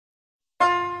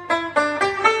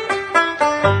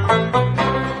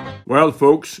Well,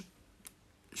 folks,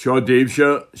 Seo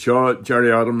Díobse, Seo Gerry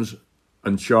Adams,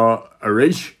 and Seo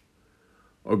Arish,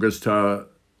 agus tá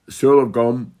súil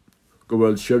gom go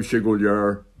bhfuil sibse go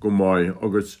leor go mai,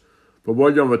 agus ba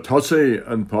bhfuil an tosaí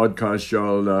an podcast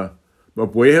seáil má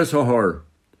buíhes a thir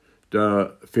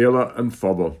de Féile and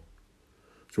Phobal.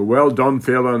 So well done,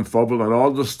 Féile and Phobal, and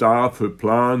all the staff who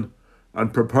plan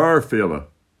and prepare Féile.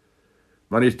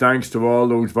 Many thanks to all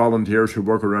those volunteers who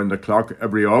work around the clock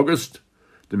every August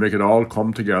to make it all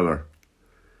come together.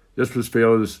 This was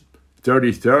Féile's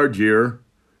 33rd year,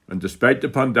 and despite the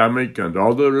pandemic and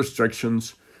all the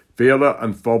restrictions, Féile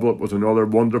and Phobal was another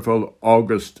wonderful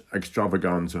August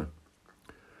extravaganza.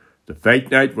 The Fight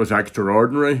Night was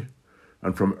extraordinary,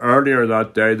 and from earlier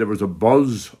that day there was a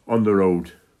buzz on the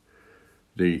road.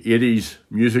 The 80s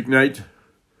music night,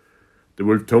 the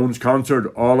Wolf Tones concert,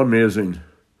 all amazing.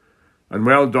 And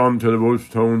well done to the Wolf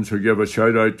Tones who give a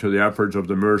shout out to the efforts of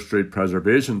the Moore Street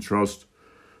Preservation Trust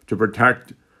to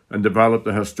protect and develop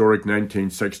the historic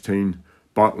 1916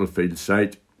 battlefield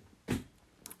site.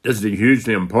 This is a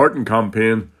hugely important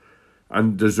campaign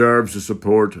and deserves the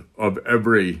support of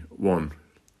everyone.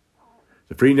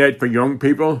 The free night for young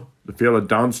people, the Féile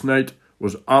Dance Night,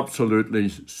 was absolutely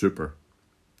super.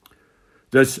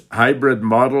 This hybrid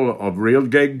model of real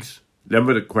gigs,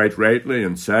 limited quite rightly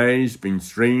in size, being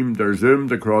streamed or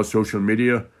zoomed across social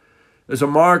media, is a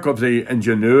mark of the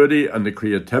ingenuity and the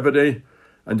creativity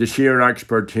and the sheer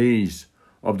expertise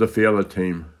of the Féile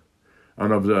team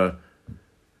and of the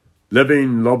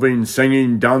living, loving,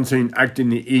 singing, dancing,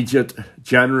 acting Egypt,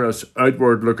 generous,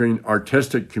 outward-looking,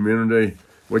 artistic community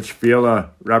which Féile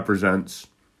represents.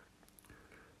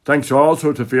 Thanks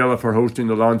also to Féile for hosting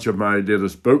the launch of my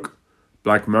latest book,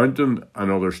 Black Mountain and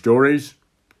Other Stories.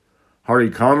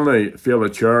 Harry Connolly,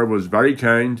 Féile chair, was very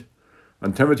kind,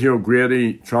 and Timothy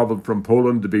O'Grady travelled from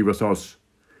Poland to be with us.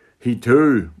 He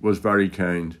too was very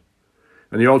kind,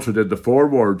 and he also did the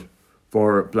foreword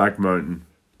for Black Mountain.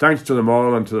 Thanks to them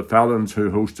all and to the Fallons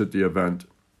who hosted the event.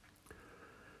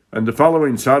 And the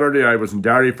following Saturday I was in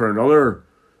Derry for another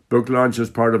book launch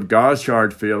as part of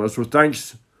Gasyard Féile, so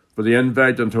thanks for the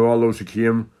invite and to all those who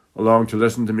came along to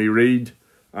listen to me read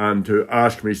and to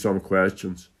ask me some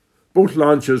questions. Both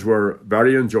launches were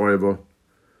very enjoyable.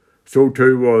 So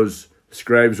too was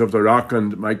Scribes of the Rock,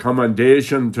 and my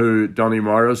commendation to Donnie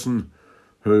Morrison,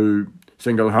 who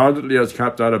single-handedly has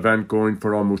kept that event going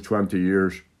for almost 20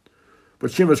 years.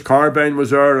 But Seamus Carbine was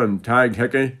there and Tag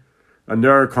Hickey, and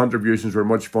their contributions were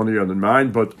much funnier than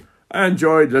mine, but I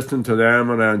enjoyed listening to them,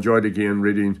 and I enjoyed again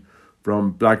reading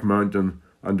from Black Mountain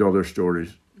and Other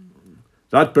Stories.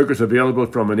 That book is available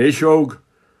from Anishogue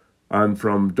and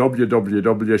from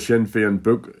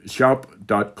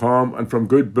www.sinnfeinbookshop.com and from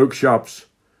good bookshops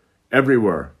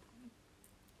everywhere.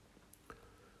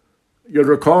 You'll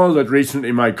recall that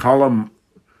recently my column,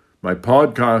 my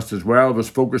podcast as well, was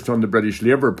focused on the British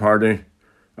Labour Party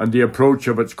and the approach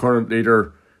of its current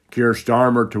leader, Keir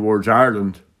Starmer, towards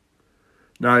Ireland.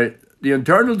 Now, the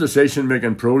internal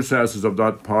decision-making processes of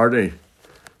that party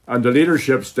and the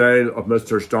leadership style of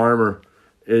Mr. Starmer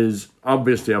is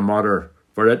obviously a matter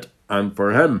for it and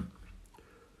for him.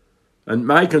 And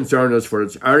my concern is for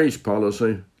its Irish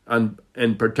policy, and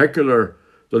in particular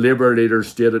the Labour leader's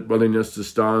stated willingness to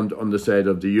stand on the side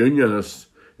of the Unionists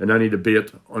in any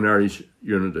debate on Irish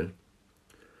unity.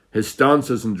 His stance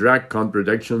is in direct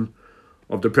contradiction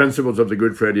of the principles of the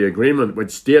Good Friday Agreement,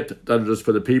 which state that it is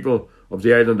for the people of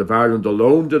the island of Ireland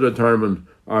alone to determine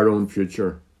our own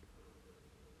future.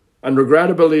 And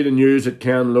regrettably, the news that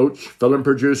Ken Loach, film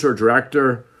producer,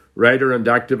 director, writer and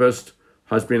activist,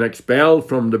 has been expelled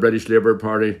from the British Labour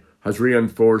Party has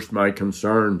reinforced my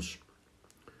concerns.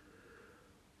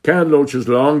 Ken Loach has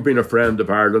long been a friend of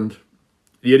Ireland.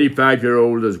 The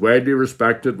 85-year-old is widely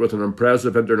respected with an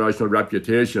impressive international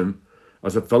reputation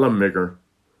as a filmmaker.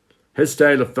 His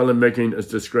style of filmmaking is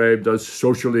described as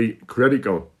socially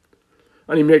critical,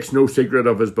 and he makes no secret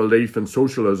of his belief in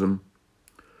socialism.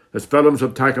 His films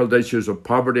have tackled issues of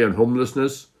poverty and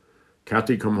homelessness,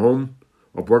 Cathy Come Home,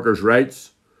 of workers'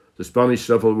 rights, the Spanish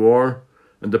Civil War,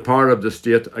 and the power of the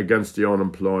state against the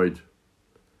unemployed.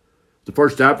 The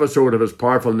first episode of his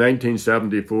powerful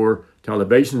 1974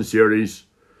 television series,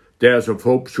 Days of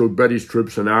Hope, showed British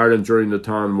troops in Ireland during the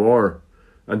Tan War,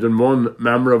 and in one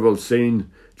memorable scene,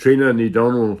 Trina Ní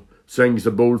Dhomhnaill sings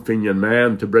The Bold Fenian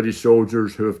Men to British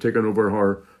soldiers who have taken over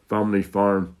her family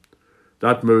farm.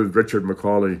 That moved Richard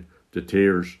Macaulay to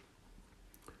tears.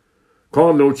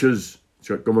 Ken Loach's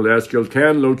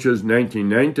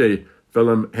 1990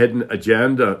 film Hidden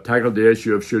Agenda tackled the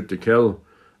issue of shoot to kill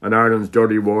and Ireland's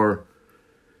dirty war,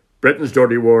 Britain's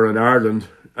dirty war in Ireland,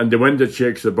 and The Wind That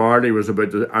Shakes the Barley was about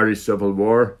the Irish Civil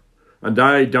War. And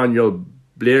Daniel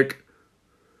Blake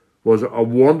was a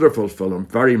wonderful film,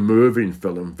 very moving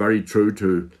film, very true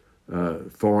to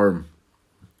form.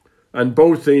 And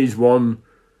both these won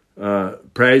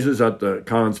prizes at the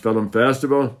Cannes Film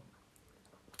Festival,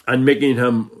 and making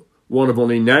him one of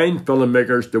only 9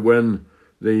 filmmakers to win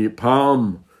the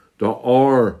Palme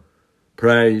d'Or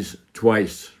prize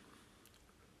twice.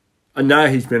 And now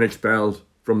he's been expelled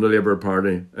from the Labour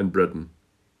Party in Britain.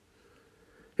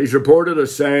 He's reported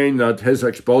as saying that his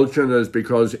expulsion is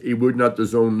because he would not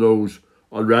disown those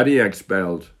already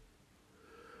expelled.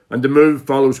 And the move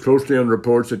follows closely on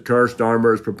reports that Keir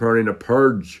Starmer is preparing a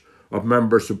purge of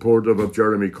members supportive of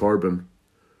Jeremy Corbyn.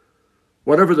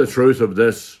 Whatever the truth of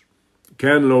this,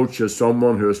 Ken Loach is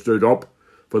someone who has stood up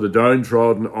for the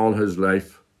downtrodden all his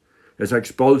life. His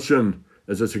expulsion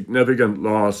is a significant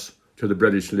loss to the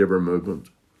British Labour movement.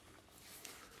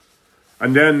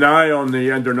 And then now on the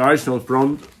international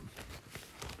front,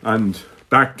 and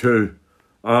back to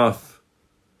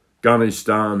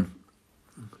Afghanistan.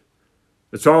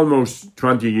 It's almost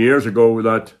 20 years ago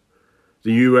that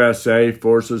the USA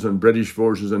forces and British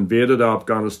forces invaded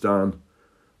Afghanistan,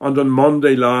 and on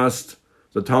Monday last,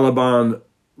 the Taliban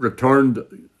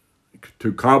returned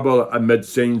to Kabul amid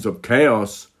scenes of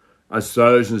chaos as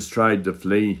thousands tried to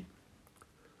flee.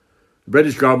 The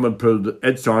British government pulled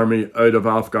its army out of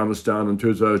Afghanistan in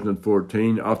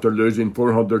 2014 after losing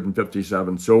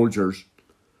 457 soldiers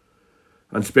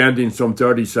and spending some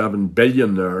 37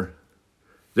 billion there.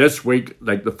 This week,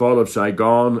 like the fall of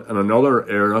Saigon in another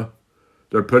era,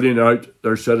 they're putting out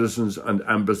their citizens and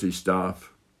embassy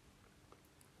staff.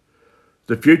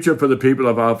 The future for the people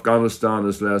of Afghanistan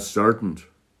is less certain.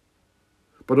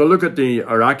 But a look at the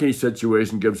Iraqi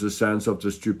situation gives a sense of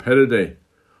the stupidity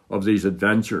of these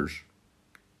adventures.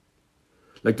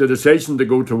 Like the decision to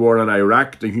go to war in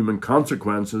Iraq, the human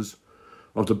consequences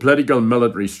of the political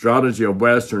military strategy of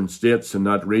Western states in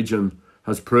that region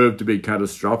has proved to be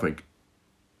catastrophic.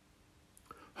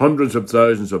 Hundreds of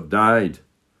thousands have died,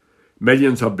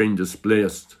 millions have been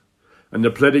displaced, and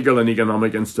the political and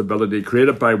economic instability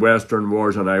created by Western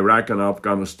wars in Iraq and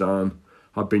Afghanistan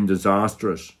have been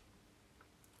disastrous.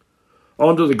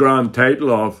 Under the grand title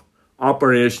of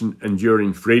Operation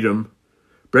Enduring Freedom,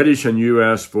 British and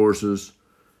US forces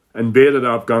invaded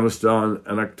Afghanistan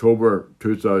in October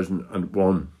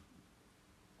 2001.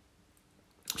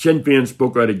 Sinn Féin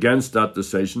spoke out against that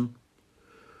decision,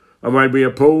 and while we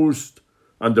opposed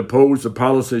and deposed the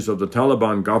policies of the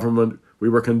Taliban government, we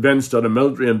were convinced that a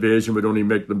military invasion would only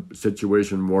make the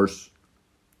situation worse.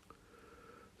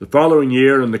 The following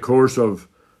year, in the course of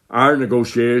our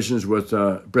negotiations with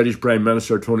British Prime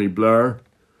Minister Tony Blair,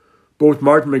 both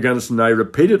Martin McGuinness and I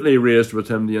repeatedly raised with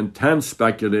him the intense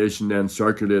speculation then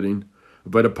circulating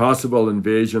about a possible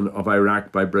invasion of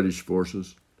Iraq by British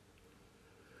forces.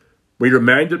 We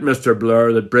reminded Mr.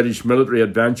 Blair that British military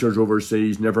adventures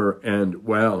overseas never end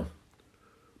well,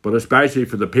 but especially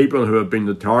for the people who have been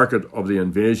the target of the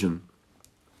invasion.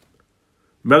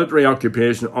 Military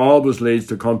occupation always leads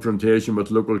to confrontation with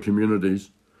local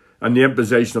communities and the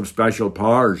imposition of special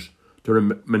powers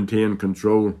to maintain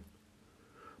control.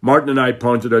 Martin and I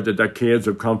pointed out the decades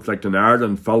of conflict in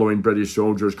Ireland following British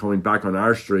soldiers coming back on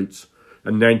our streets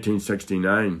in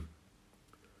 1969.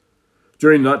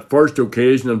 During that first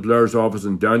occasion in Blair's office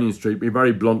in Downing Street, we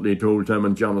very bluntly told him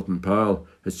and Jonathan Powell,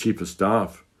 his Chief of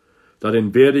Staff, that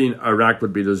invading Iraq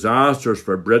would be disastrous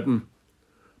for Britain,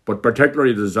 but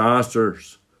particularly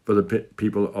disastrous for the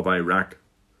people of Iraq.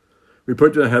 We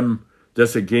put to him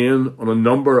this again on a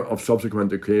number of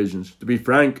subsequent occasions. To be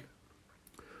frank,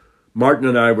 Martin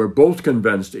and I were both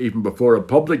convinced, even before a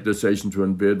public decision to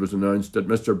invade was announced, that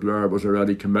Mr. Blair was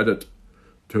already committed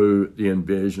to the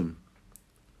invasion.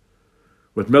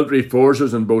 With military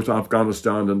forces in both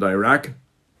Afghanistan and Iraq,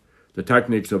 the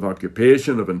techniques of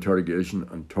occupation, of interrogation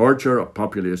and torture, of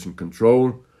population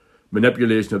control,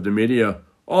 manipulation of the media,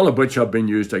 all of which have been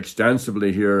used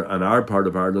extensively here in our part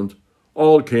of Ireland,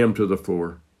 all came to the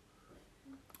fore.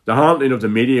 The handling of the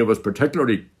media was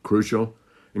particularly crucial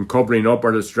in covering up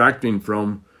or distracting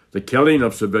from the killing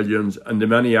of civilians and the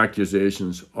many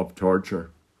accusations of torture.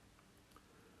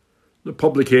 The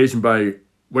publication by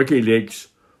WikiLeaks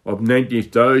of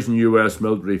 90,000 US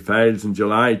military files in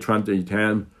July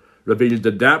 2010 revealed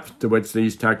the depth to which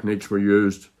these techniques were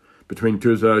used between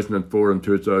 2004 and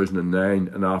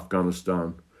 2009 in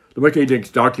Afghanistan. The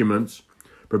WikiLeaks documents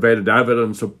provided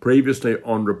evidence of previously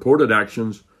unreported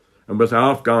actions in which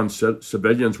Afghan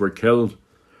civilians were killed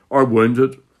or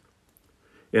wounded.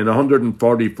 In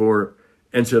 144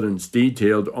 incidents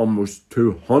detailed, almost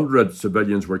 200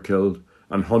 civilians were killed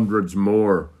and hundreds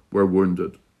more were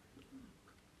wounded.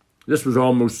 This was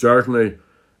almost certainly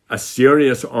a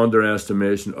serious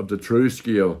underestimation of the true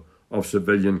scale of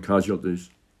civilian casualties.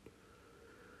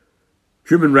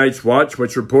 Human Rights Watch,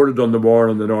 which reported on the war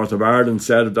in the north of Ireland,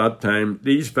 said at that time,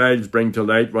 these files bring to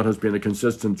light what has been a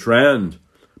consistent trend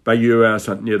by US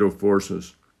and NATO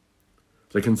forces: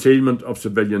 the concealment of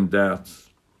civilian deaths.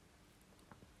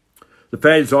 The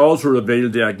files also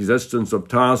revealed the existence of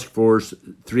Task Force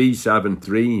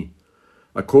 373,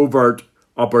 a covert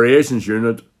operations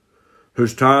unit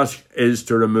whose task is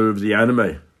to remove the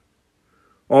enemy.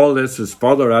 All this is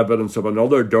further evidence of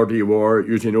another dirty war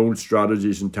using old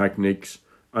strategies and techniques,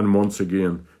 and once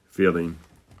again failing.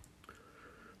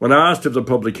 When asked if the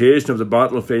publication of the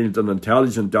battlefield and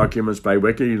intelligence documents by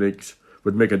WikiLeaks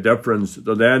would make a difference,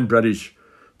 the then British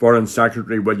Foreign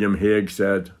Secretary William Hague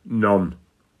said, none.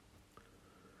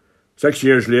 6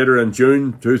 years later, in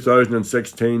June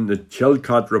 2016, the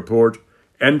Chilcot Report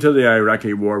into the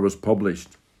Iraqi War was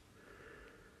published.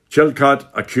 Chilcot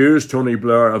accused Tony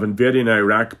Blair of invading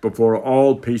Iraq before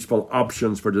all peaceful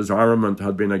options for disarmament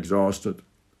had been exhausted.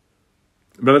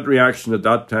 Military action at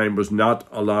that time was not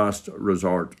a last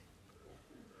resort.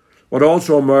 What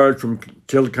also emerged from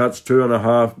Chilcot's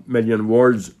 2.5 million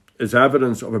words is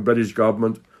evidence of a British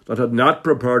government that had not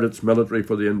prepared its military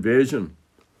for the invasion.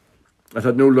 It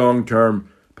had no long-term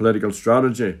political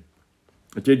strategy.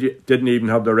 It didn't even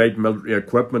have the right military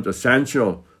equipment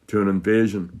essential to an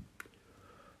invasion.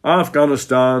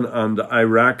 Afghanistan and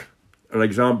Iraq are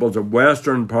examples of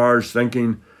Western powers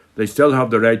thinking they still have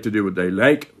the right to do what they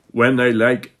like, when they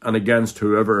like, and against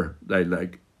whoever they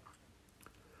like.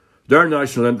 Their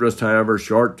national interests, however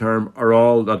short-term, are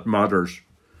all that matters.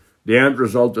 The end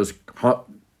result is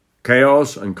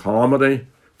chaos and calamity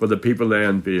for the people they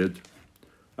invade,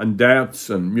 and deaths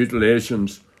and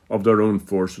mutilations of their own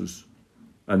forces,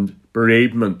 and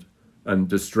bereavement and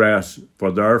distress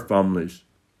for their families.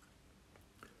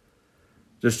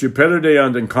 The stupidity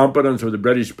and incompetence of the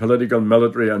British political,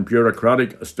 military and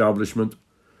bureaucratic establishment,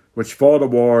 which fought a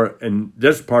war in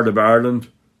this part of Ireland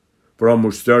for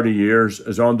almost 30 years,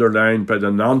 is underlined by the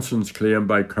nonsense claim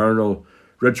by Colonel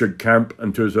Richard Kemp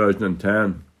in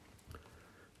 2010.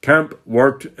 Kemp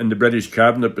worked in the British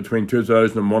cabinet between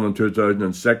 2001 and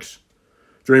 2006,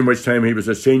 during which time he was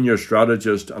a senior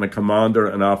strategist and a commander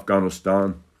in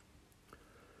Afghanistan.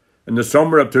 In the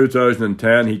summer of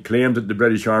 2010, he claimed that the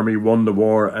British Army won the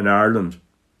war in Ireland.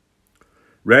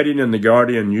 Writing in the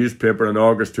Guardian newspaper in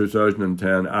August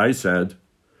 2010, I said,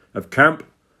 if Kemp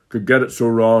could get it so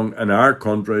wrong in our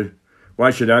country,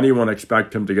 why should anyone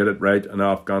expect him to get it right in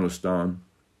Afghanistan?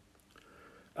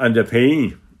 And if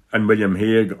he and William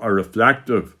Hague are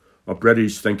reflective of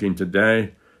British thinking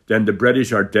today, then the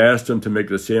British are destined to make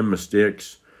the same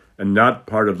mistakes in that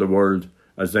part of the world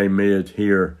as they made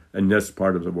here in this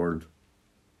part of the world.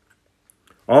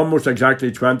 Almost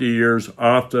exactly 20 years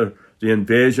after the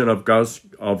invasion of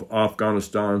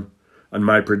Afghanistan and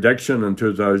my prediction in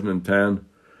 2010,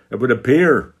 it would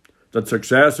appear that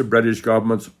successive British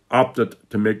governments opted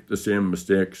to make the same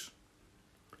mistakes.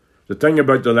 The thing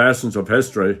about the lessons of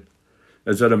history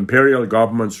is that imperial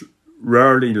governments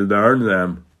rarely learn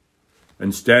them.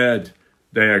 Instead,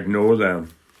 they ignore them.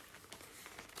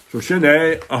 So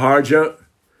Sinead Aharja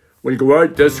will go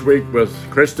out this week with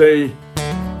Christy,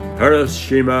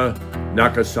 Hiroshima,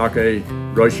 Nagasaki,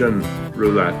 Russian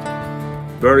roulette.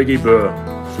 Bergi Bu,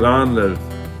 Slán live.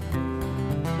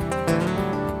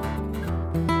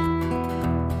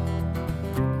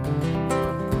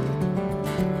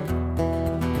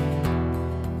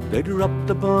 They dropped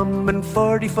the bomb in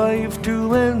 45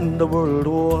 to end the World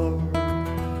War.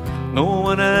 No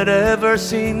one had ever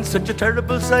seen such a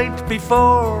terrible sight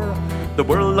before. The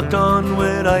world looked on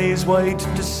with eyes wide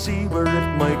to see where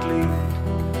it might lead.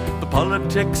 The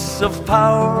politics of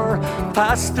power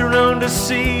passed around a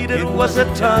seed. It was a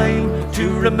time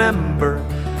to remember,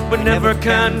 but never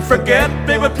can forget.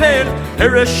 They were playing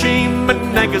Hiroshima,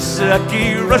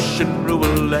 Nagasaki, Russian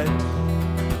roulette.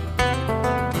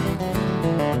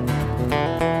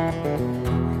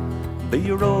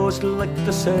 They rose like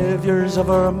the saviors of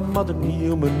our modern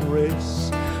human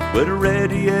race, with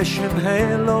radiation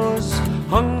halos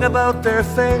hung about their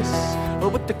face,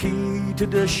 with the key to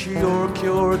the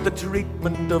cure, the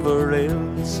treatment of our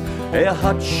ails, a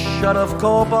hot shot of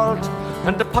cobalt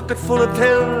and a pocket full of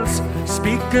pills,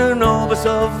 speaking always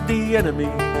of the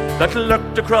enemy that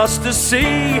lurked across the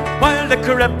sea, while they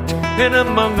crept in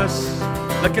among us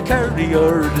like a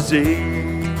carrier disease.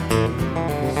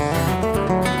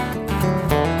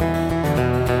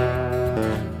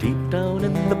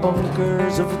 The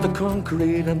bunkers of the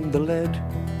concrete and the lead,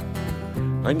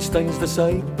 Einstein's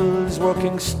disciples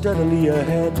working steadily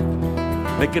ahead,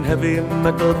 making heavy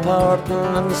metal power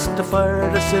plants to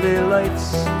fire the city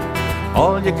lights.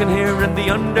 All you can hear in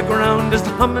the underground is the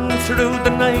humming through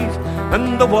the night,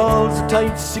 and the walls of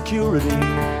tight security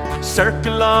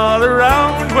circle all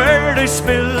around, where they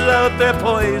spill out their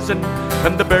poison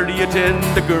and they bury it in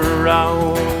the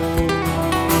ground.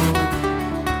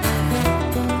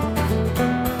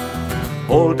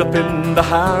 Hold up in the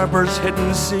harbours,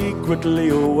 hidden secretly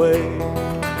away,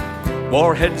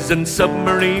 warheads and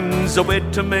submarines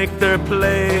await to make their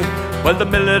play, while the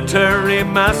military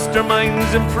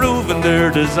masterminds improving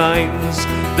their designs.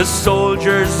 The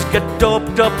soldiers get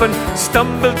doped up and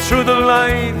stumble through the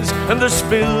lines, and their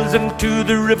spills into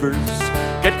the rivers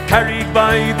get carried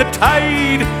by the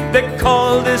tide. They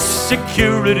call this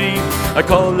security, I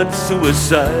call it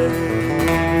suicide.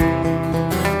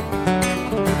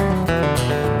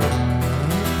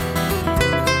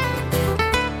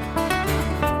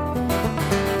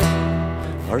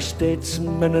 Our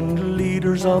statesmen and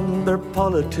leaders on their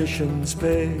politicians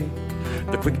pay.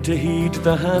 They're quick to heed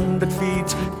the hand that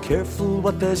feeds, careful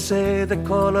what they say. They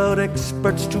call out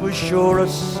experts to assure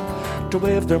us, to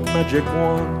wave their magic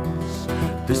wands.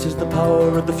 This is the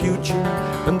power of the future,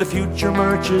 and the future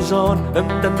marches on. And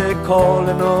then they call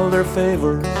in all their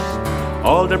favours,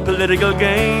 all their political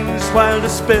gains, while the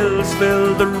spills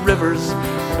fill the rivers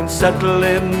and settle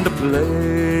in the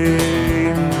plains.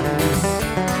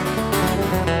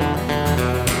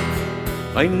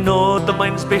 I know the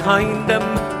minds behind them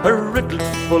are riddled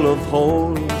full of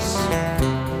holes,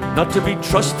 not to be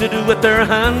trusted with their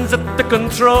hands at the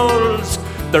controls.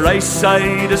 Their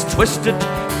eyesight is twisted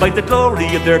by the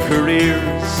glory of their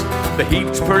careers. The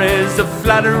heaped praise of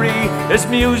flattery is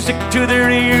music to their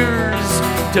ears.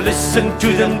 To listen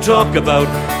to them talk about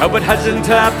how it hasn't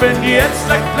happened yet, it's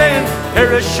like playing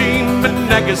Hiroshima and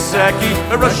Nagasaki,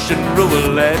 a Russian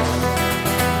roulette.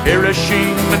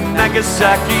 Hiroshima,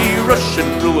 Nagasaki, Russian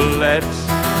roulette.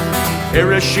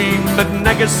 Hiroshima,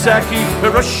 Nagasaki,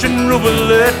 Russian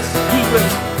roulette.